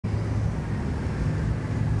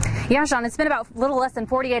Yeah, Sean, it's been about a little less than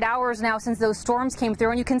 48 hours now since those storms came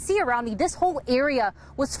through, and you can see around me this whole area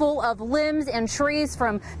was full of limbs and trees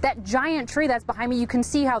from that giant tree that's behind me. You can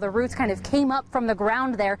see how the roots kind of came up from the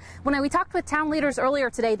ground there. When we talked with town leaders earlier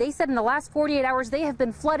today, they said in the last 48 hours they have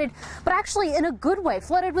been flooded, but actually in a good way,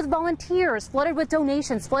 flooded with volunteers, flooded with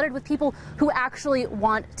donations, flooded with people who actually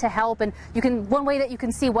want to help. And one way that you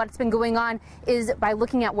can see what's been going on is by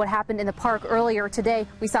looking at what happened in the park earlier today.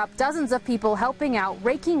 We saw dozens of people helping out,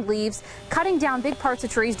 raking leaves, cutting down big parts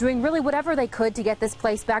of trees, doing really whatever they could to get this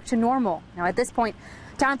place back to normal. Now, at this point,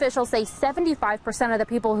 town officials say 75% of the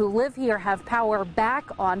people who live here have power back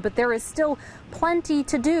on, but there is still plenty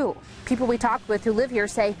to do. People we talked with who live here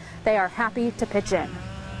say they are happy to pitch in.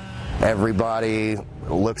 Everybody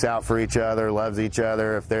looks out for each other, loves each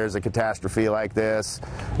other. If there's a catastrophe like this,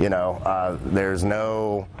 there's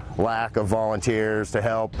no lack of volunteers to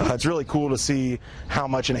help. It's really cool to see how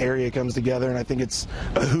much an area comes together, and I think it's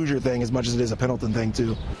a Hoosier thing as much as it is a Pendelton thing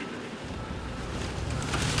too.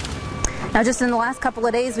 Now, just in the last couple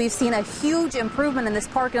of days, we've seen a huge improvement in this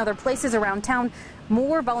park and other places around town.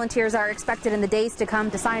 More volunteers are expected in the days to come.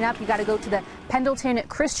 To sign up, you got to go to the Pendelton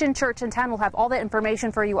Christian Church in town. We'll have all that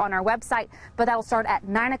information for you on our website, but that'll start at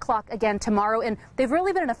 9 o'clock again tomorrow. And they've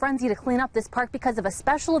really been in a frenzy to clean up this park because of a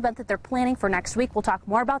special event that they're planning for next week. We'll talk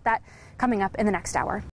more about that coming up in the next hour.